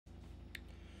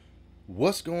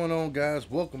What's going on,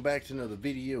 guys? Welcome back to another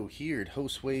video here at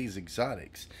Hostways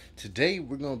Exotics. Today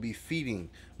we're going to be feeding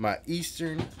my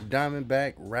eastern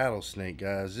diamondback rattlesnake,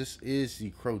 guys. This is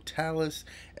the Chlrohexadine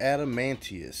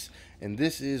adamantius, and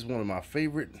this is one of my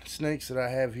favorite snakes that I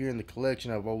have here in the collection.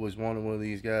 I've always wanted one of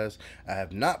these guys. I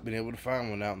have not been able to find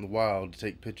one out in the wild to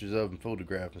take pictures of and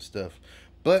photograph and stuff,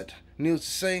 but needless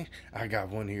to say, I got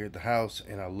one here at the house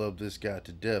and I love this guy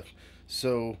to death.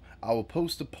 So I will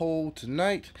post a poll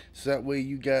tonight so that way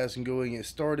you guys can go and get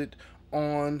started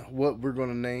on what we're going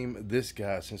to name this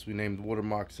guy, since we named the water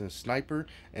moccasin Sniper,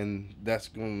 and that's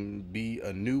going to be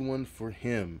a new one for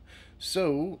him.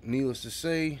 So needless to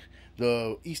say,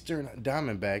 the eastern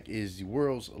diamondback is the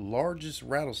world's largest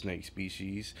rattlesnake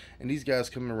species, and these guys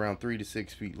come around 3 to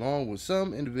 6 feet long, with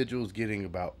some individuals getting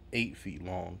about 8 feet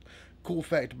long. Cool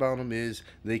fact about them is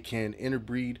they can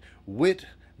interbreed with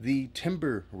the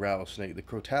timber rattlesnake, the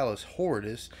Crotalus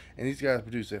horridus, and these guys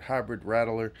produce a hybrid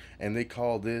rattler, and they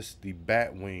call this the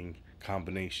batwing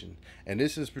combination. And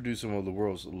this is producing one of the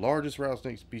world's largest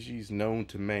rattlesnake species known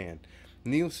to man.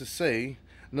 Needless to say,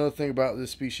 another thing about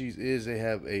this species is they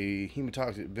have a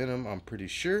hemotoxic venom, I'm pretty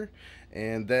sure,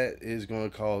 and that is going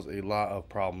to cause a lot of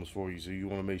problems for you, so you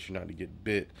want to make sure not to get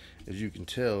bit. As you can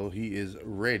tell, he is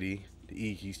ready to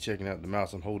eat. He's checking out the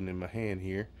mouse I'm holding in my hand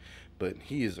here, but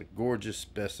he is a gorgeous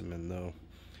specimen though.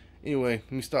 Anyway,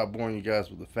 let me stop boring you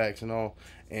guys with the facts and all,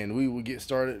 and we will get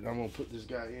started. I'm going to put this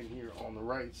guy in here on the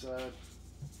right side,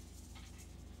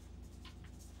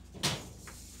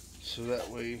 so that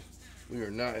way we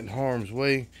are not in harm's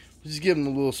way. Just give him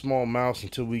a little small mouse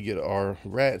until we get our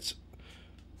rats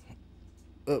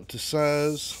up to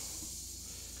size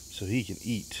so he can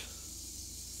eat.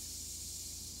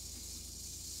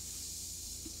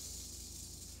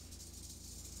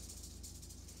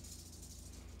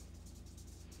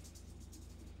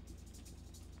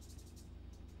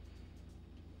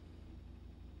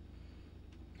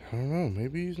 I don't know,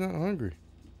 maybe he's not hungry.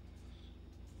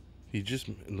 He just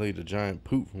laid a giant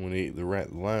poop from when he ate the rat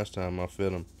the last time I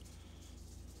fed him.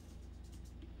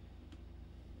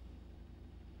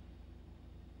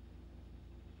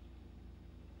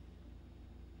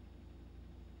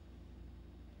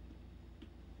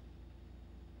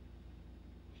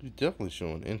 He's definitely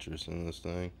showing interest in this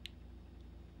thing.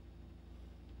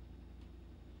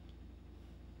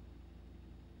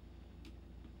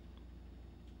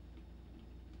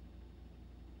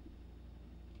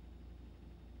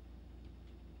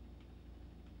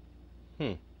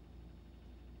 Hmm.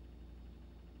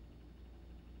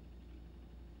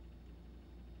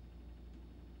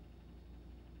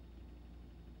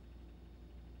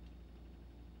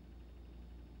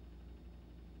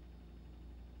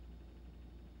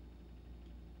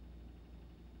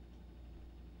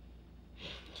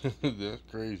 That's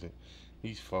crazy.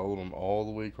 He's followed him all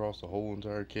the way across the whole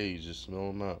entire cage, just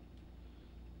smell him out.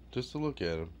 Just to look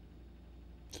at him.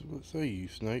 So what say you,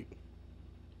 snake?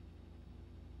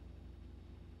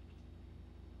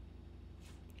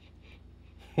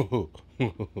 Huh.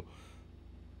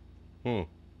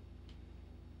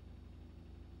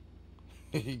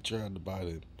 He tried to bite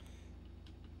him.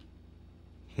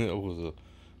 That was a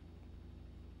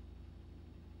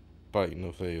bite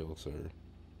no fail, sir.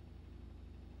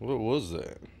 What was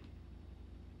that?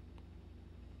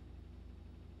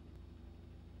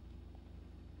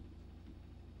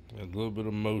 A little bit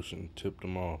of motion tipped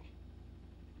him off.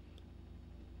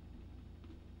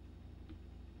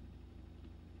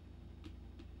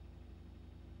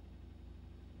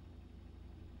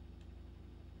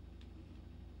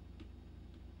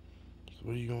 So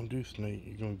what are you gonna do, snake?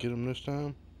 You gonna get him this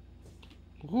time?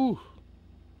 Woo!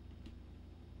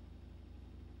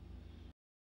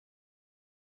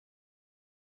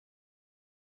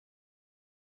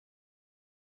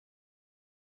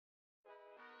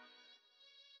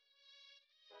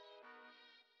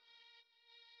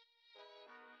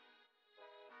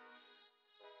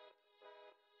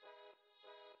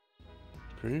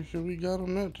 Pretty sure we got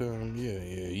him that time. Yeah,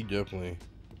 he definitely.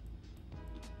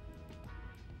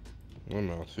 I'm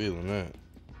not feeling that.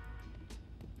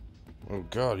 Oh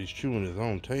God, he's chewing his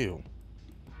own tail.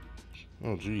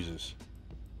 Oh Jesus.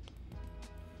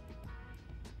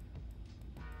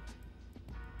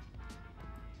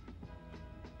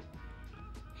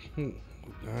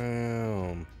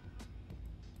 Damn.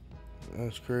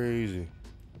 That's crazy.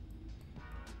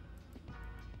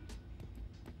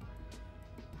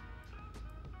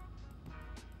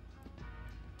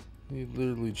 He's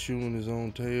literally chewing his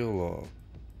own tail off.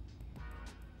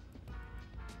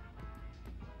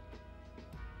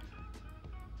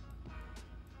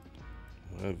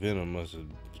 That venom must have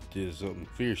did something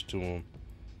fierce to him.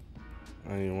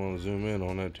 I ain't want to zoom in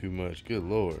on that too much. Good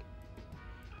Lord.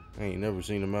 I ain't never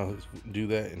seen a mouse do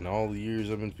that in all the years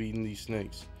I've been feeding these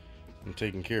snakes and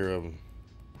taking care of them.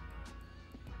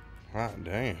 Hot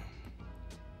damn.